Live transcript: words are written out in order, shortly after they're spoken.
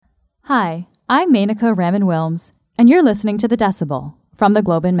Hi, I'm Menaka Raman-Wilms, and you're listening to The Decibel from the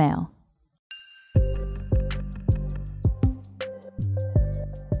Globe and Mail.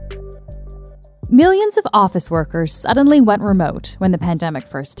 Millions of office workers suddenly went remote when the pandemic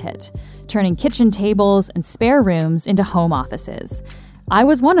first hit, turning kitchen tables and spare rooms into home offices. I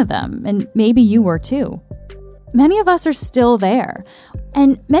was one of them, and maybe you were too. Many of us are still there,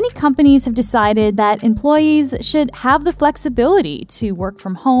 and many companies have decided that employees should have the flexibility to work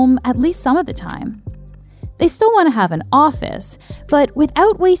from home at least some of the time. They still want to have an office, but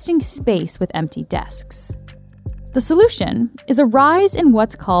without wasting space with empty desks. The solution is a rise in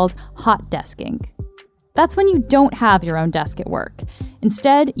what's called hot desking. That's when you don't have your own desk at work.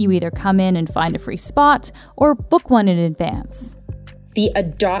 Instead, you either come in and find a free spot or book one in advance. The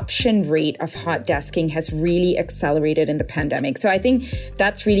adoption rate of hot desking has really accelerated in the pandemic. So I think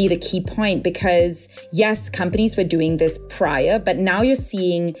that's really the key point because, yes, companies were doing this prior, but now you're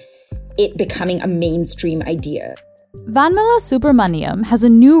seeing it becoming a mainstream idea. Vanmala Subramaniam has a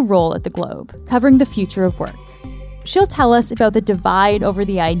new role at the Globe, covering the future of work. She'll tell us about the divide over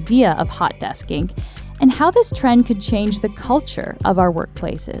the idea of hot desking and how this trend could change the culture of our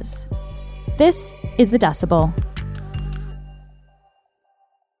workplaces. This is The Decibel.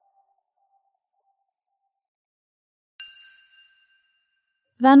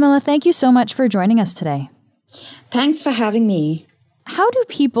 Vanmala, thank you so much for joining us today. Thanks for having me. How do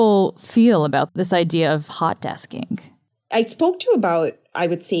people feel about this idea of hot desking? I spoke to about, I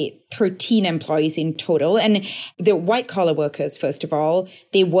would say, 13 employees in total. And the white-collar workers, first of all,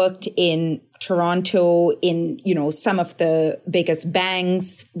 they worked in Toronto, in, some of the biggest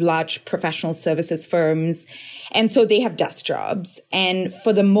banks, large professional services firms. And so they have desk jobs. And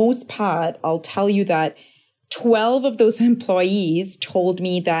for the most part, I'll tell you that 12 of those employees told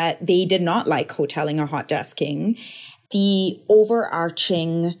me that they did not like hoteling or hot desking. The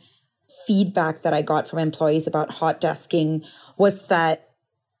overarching feedback that I got from employees about hot desking was that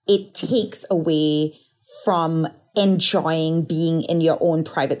it takes away from enjoying being in your own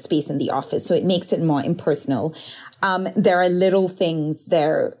private space in the office. So it makes it more impersonal. There are little things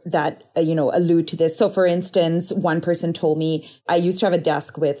there that, allude to this. So for instance, one person told me, I used to have a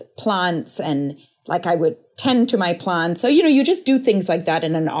desk with plants and I would tend to my plants. So, you just do things like that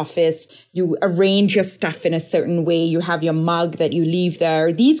in an office. You arrange your stuff in a certain way. You have your mug that you leave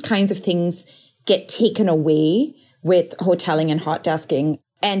there. These kinds of things get taken away with hoteling and hot desking.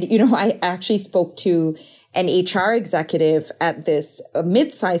 And, I actually spoke to an HR executive at this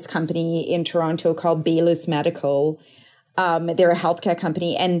mid-sized company in Toronto called Baylis Medical. They're a healthcare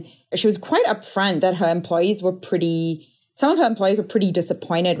company. And she was quite upfront that some of her employees were pretty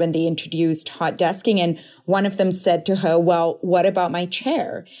disappointed when they introduced hot desking. And one of them said to her, well, what about my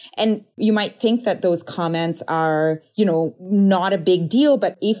chair? And you might think that those comments are, not a big deal.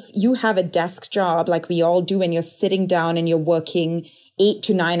 But if you have a desk job like we all do and you're sitting down and you're working 8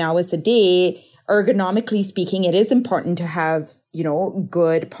 to 9 hours a day, ergonomically speaking, it is important to have,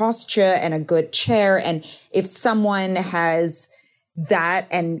 good posture and a good chair. And if someone has that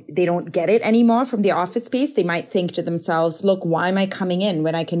and they don't get it anymore from the office space, they might think to themselves, look, why am I coming in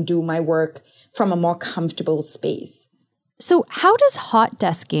when I can do my work from a more comfortable space? So how does hot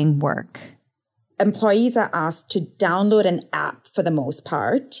desking work? Employees are asked to download an app for the most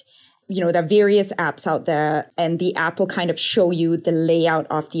part. There are various apps out there, and the app will kind of show you the layout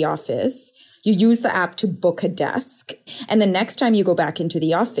of the office. You use the app to book a desk. And the next time you go back into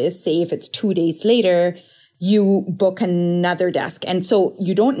the office, say if it's 2 days later, you book another desk. And so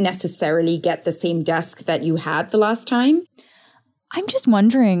you don't necessarily get the same desk that you had the last time. I'm just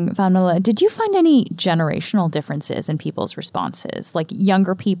wondering, Vanmala, did you find any generational differences in people's responses, like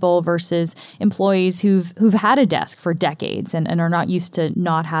younger people versus employees who've had a desk for decades and are not used to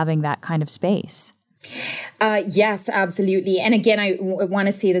not having that kind of space? Yes, absolutely. And again, I want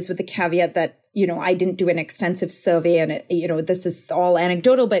to say this with the caveat that, I didn't do an extensive survey and, this is all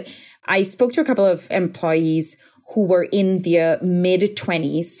anecdotal, but I spoke to a couple of employees who were in their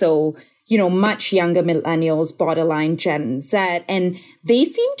mid-20s. So, much younger millennials, borderline Gen Z, and they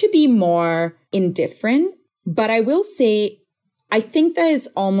seem to be more indifferent. But I will say, I think there is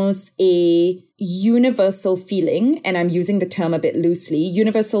almost a universal feeling, and I'm using the term a bit loosely,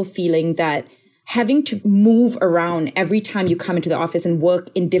 universal feeling that having to move around every time you come into the office and work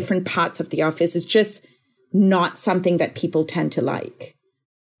in different parts of the office is just not something that people tend to like.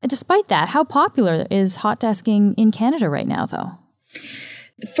 Despite that, how popular is hot desking in Canada right now, though?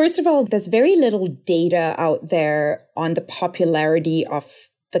 First of all, there's very little data out there on the popularity of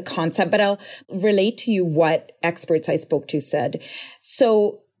the concept, but I'll relate to you what experts I spoke to said.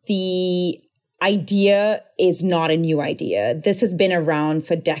 So the idea is not a new idea. This has been around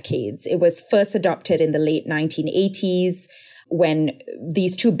for decades. It was first adopted in the late 1980s when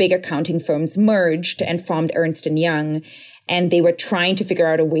these two big accounting firms merged and formed Ernst & Young. And they were trying to figure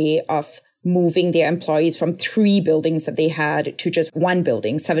out a way of moving their employees from 3 buildings that they had to just 1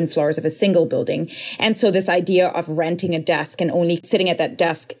 building, 7 floors of a single building. And so this idea of renting a desk and only sitting at that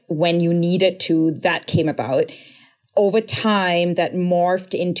desk when you needed to, that came about. Over time, that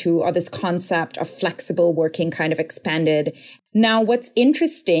morphed into, or this concept of flexible working kind of expanded. Now, what's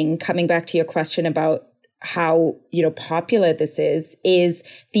interesting, coming back to your question about how, popular this is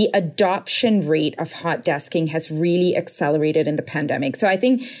the adoption rate of hot desking has really accelerated in the pandemic. So I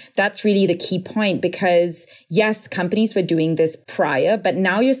think that's really the key point, because yes, companies were doing this prior, but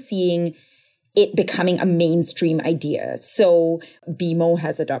now you're seeing it becoming a mainstream idea. So BMO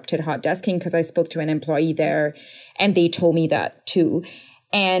has adopted hot desking, because I spoke to an employee there and they told me that too.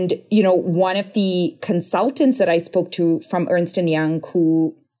 And, one of the consultants that I spoke to from Ernst & Young,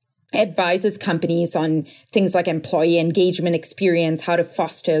 who advises companies on things like employee engagement experience, how to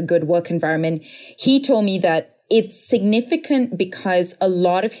foster a good work environment, he told me that it's significant because a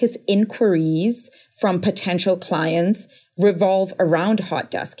lot of his inquiries from potential clients revolve around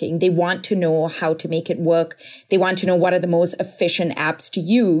hot desking. They want to know how to make it work. They want to know what are the most efficient apps to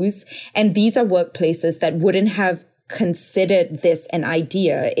use. And these are workplaces that wouldn't have considered this an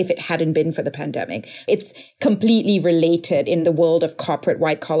idea if it hadn't been for the pandemic. It's completely related in the world of corporate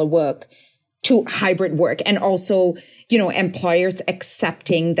white collar work to hybrid work, and also, employers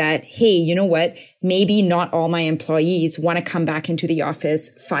accepting that, hey, you know what, maybe not all my employees want to come back into the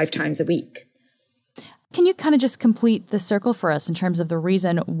office 5 times a week. Can you kind of just complete the circle for us in terms of the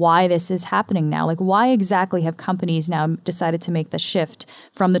reason why this is happening now? Like, why exactly have companies now decided to make the shift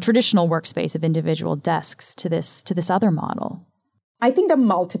from the traditional workspace of individual desks to this other model? I think there are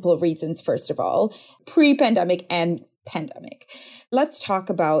multiple reasons, first of all, pre-pandemic and pandemic. Let's talk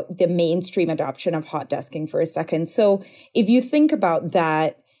about the mainstream adoption of hot desking for a second. So if you think about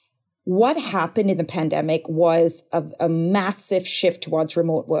that, what happened in the pandemic was a massive shift towards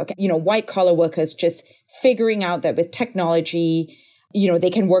remote work. White collar workers just figuring out that with technology, they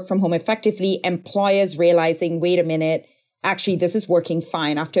can work from home effectively. Employers realizing, wait a minute, actually, this is working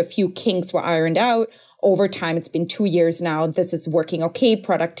fine. After a few kinks were ironed out, over time, it's been 2 years now. This is working okay.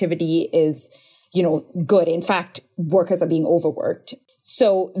 Productivity is, good. In fact, workers are being overworked.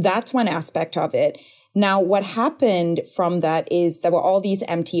 So that's one aspect of it. Now, what happened from that is there were all these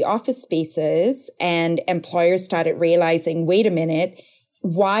empty office spaces, and employers started realizing, wait a minute,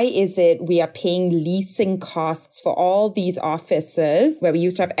 why is it we are paying leasing costs for all these offices where we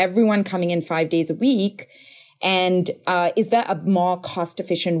used to have everyone coming in 5 days a week? And is there a more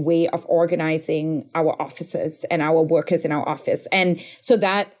cost-efficient way of organizing our offices and our workers in our office? And so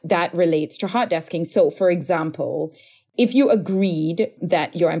that relates to hot desking. So, for example, if you agreed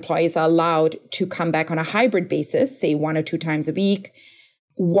that your employees are allowed to come back on a hybrid basis, say 1 or 2 times a week,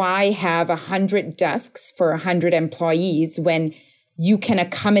 why have 100 desks for 100 employees when you can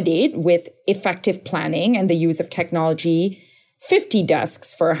accommodate with effective planning and the use of technology 50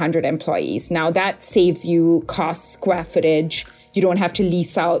 desks for 100 employees? Now that saves you cost, square footage. You don't have to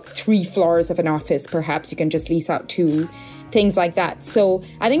lease out 3 floors of an office. Perhaps you can just lease out 2. Things like that. So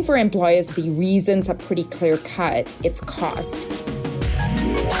I think for employers, the reasons are pretty clear cut. It's cost.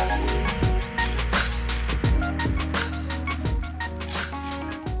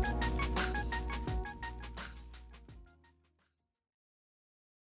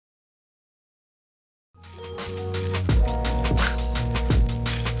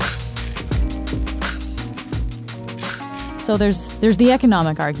 So there's the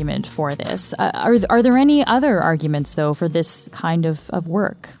economic argument for this. Are there any other arguments, though, for this kind of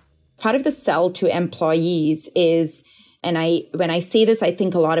work? Part of the sell to employees is, and when I say this, I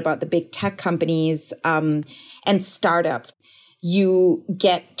think a lot about the big tech companies and startups. You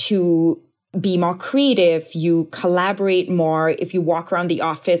get to be more creative, you collaborate more. If you walk around the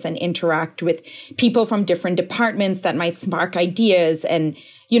office and interact with people from different departments, that might spark ideas and,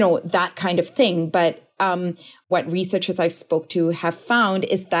 that kind of thing. But what researchers I've spoke to have found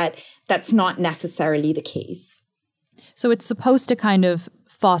is that that's not necessarily the case. So it's supposed to kind of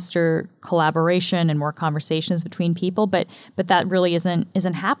foster collaboration and more conversations between people, but that really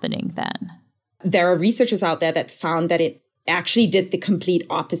isn't happening then. There are researchers out there that found that it actually did the complete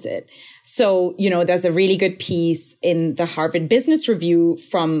opposite. So, there's a really good piece in the Harvard Business Review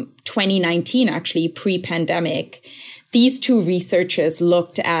from 2019, actually pre-pandemic. These 2 researchers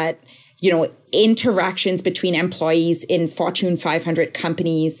looked at interactions between employees in Fortune 500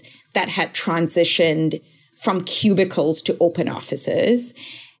 companies that had transitioned from cubicles to open offices.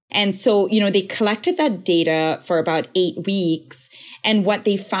 And so, they collected that data for about 8 weeks. And what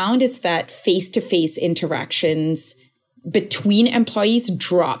they found is that face-to-face interactions between employees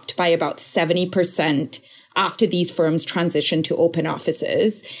dropped by about 70% after these firms transitioned to open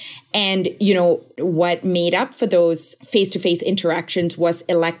offices. And, what made up for those face-to-face interactions was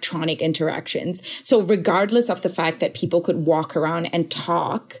electronic interactions. So regardless of the fact that people could walk around and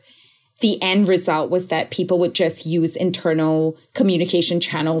talk, the end result was that people would just use internal communication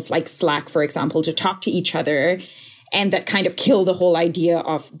channels like Slack, for example, to talk to each other. And that kind of killed the whole idea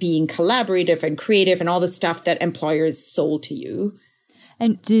of being collaborative and creative and all the stuff that employers sold to you.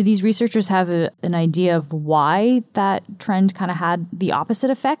 And do these researchers have an idea of why that trend kind of had the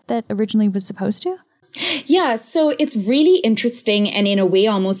opposite effect that originally was supposed to? Yeah, so it's really interesting and in a way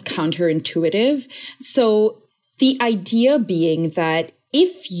almost counterintuitive. So the idea being that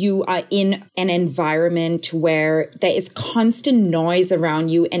if you are in an environment where there is constant noise around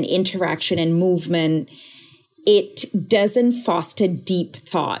you and interaction and movement, it doesn't foster deep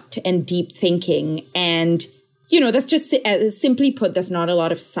thought and deep thinking. And, that's just simply put, there's not a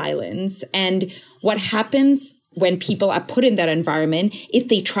lot of silence. And what happens when people are put in that environment is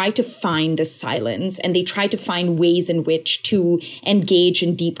they try to find the silence and they try to find ways in which to engage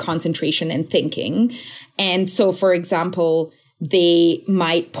in deep concentration and thinking. And so, for example, they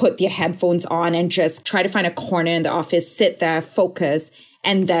might put their headphones on and just try to find a corner in the office, sit there, focus,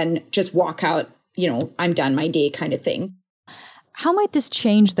 and then just walk out, I'm done my day kind of thing. How might this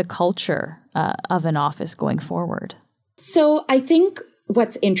change the culture of an office going forward? So I think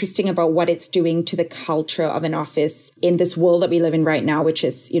what's interesting about what it's doing to the culture of an office in this world that we live in right now, which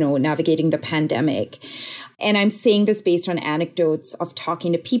is, navigating the pandemic. And I'm saying this based on anecdotes of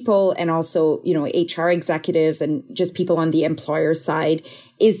talking to people and also, HR executives and just people on the employer side,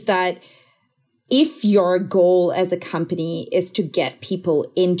 is that if your goal as a company is to get people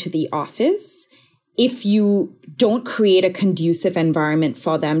into the office, if you don't create a conducive environment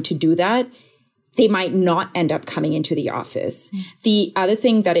for them to do that, they might not end up coming into the office. Mm. The other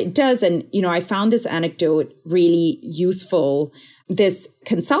thing that it does, and, I found this anecdote really useful. This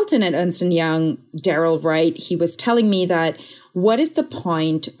consultant at Ernst & Young, Daryl Wright, he was telling me that what is the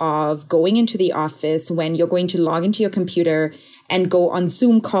point of going into the office when you're going to log into your computer and go on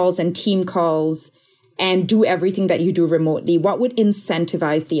Zoom calls and team calls and do everything that you do remotely? What would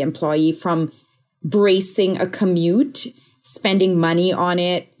incentivize the employee from bracing a commute, spending money on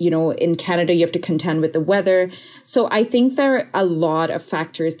it? In Canada, you have to contend with the weather. So I think there are a lot of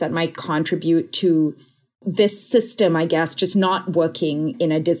factors that might contribute to this system, I guess, just not working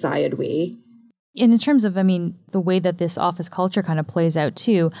in a desired way. In terms of, the way that this office culture kind of plays out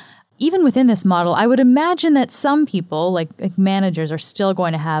too, even within this model, I would imagine that some people, like managers, are still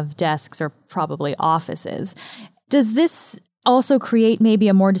going to have desks or probably offices. Does this also create maybe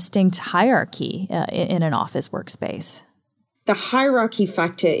a more distinct hierarchy in an office workspace? The hierarchy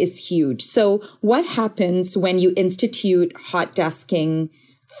factor is huge. So what happens when you institute hot desking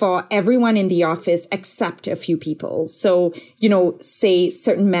for everyone in the office except a few people? So, say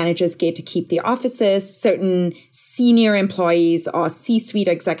certain managers get to keep the offices, certain senior employees or C-suite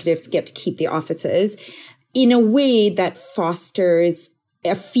executives get to keep the offices in a way that fosters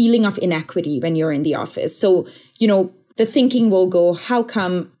a feeling of inequity when you're in the office. So, the thinking will go, how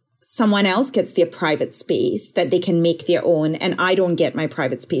come someone else gets their private space that they can make their own and I don't get my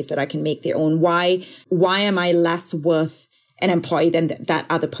private space that I can make their own? Why am I less worth an employee than that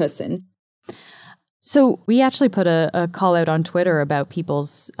other person? So we actually put a call out on Twitter about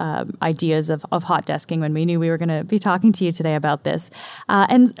people's ideas of hot desking when we knew we were going to be talking to you today about this.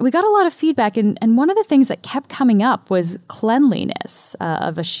 And we got a lot of feedback. And one of the things that kept coming up was cleanliness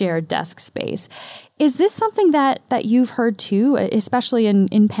of a shared desk space. Is this something that you've heard too, especially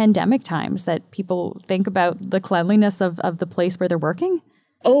in pandemic times, that people think about the cleanliness of the place where they're working?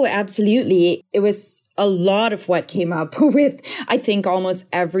 Oh, absolutely. It was a lot of what came up with, I think almost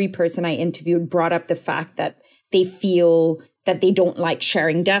every person I interviewed brought up the fact that they feel that they don't like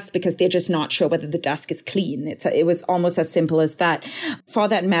sharing desks because they're just not sure whether the desk is clean. It was almost as simple as that. For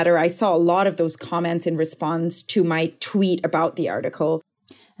that matter, I saw a lot of those comments in response to my tweet about the article.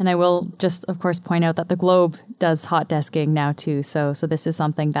 And I will just, of course, point out that the Globe does hot desking now too. So this is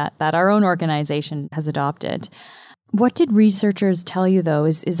something that our own organization has adopted. What did researchers tell you, though?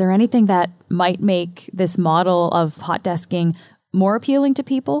 Is there anything that might make this model of hot desking more appealing to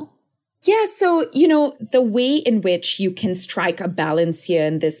people? Yeah, so, the way in which you can strike a balance here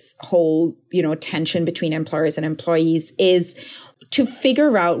in this whole, tension between employers and employees is to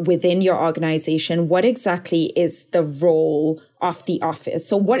figure out within your organization what exactly is the role of the office.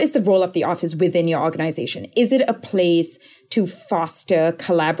 So what is the role of the office within your organization? Is it a place to foster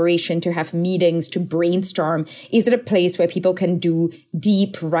collaboration, to have meetings, to brainstorm? Is it a place where people can do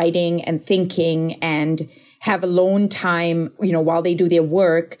deep writing and thinking and have alone time, while they do their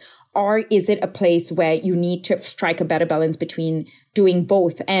work? Or is it a place where you need to strike a better balance between doing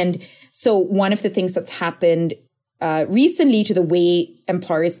both? And so one of the things that's happened recently to the way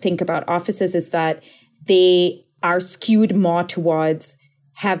employers think about offices is that they are skewed more towards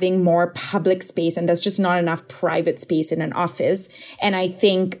having more public space, and there's just not enough private space in an office. And I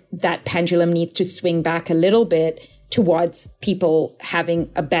think that pendulum needs to swing back a little bit towards people having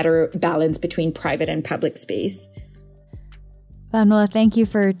a better balance between private and public space. Vanmula, thank you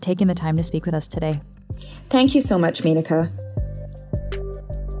for taking the time to speak with us today. Thank you so much, Menaka.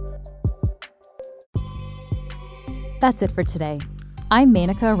 That's it for today. I'm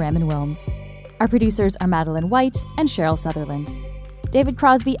Menaka Raman-Wilms. Our producers are Madeline White and Cheryl Sutherland. David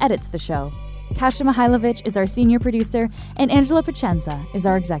Crosby edits the show. Kasia Mihailovich is our senior producer, and Angela Pacenza is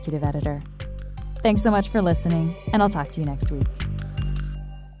our executive editor. Thanks so much for listening, and I'll talk to you next week.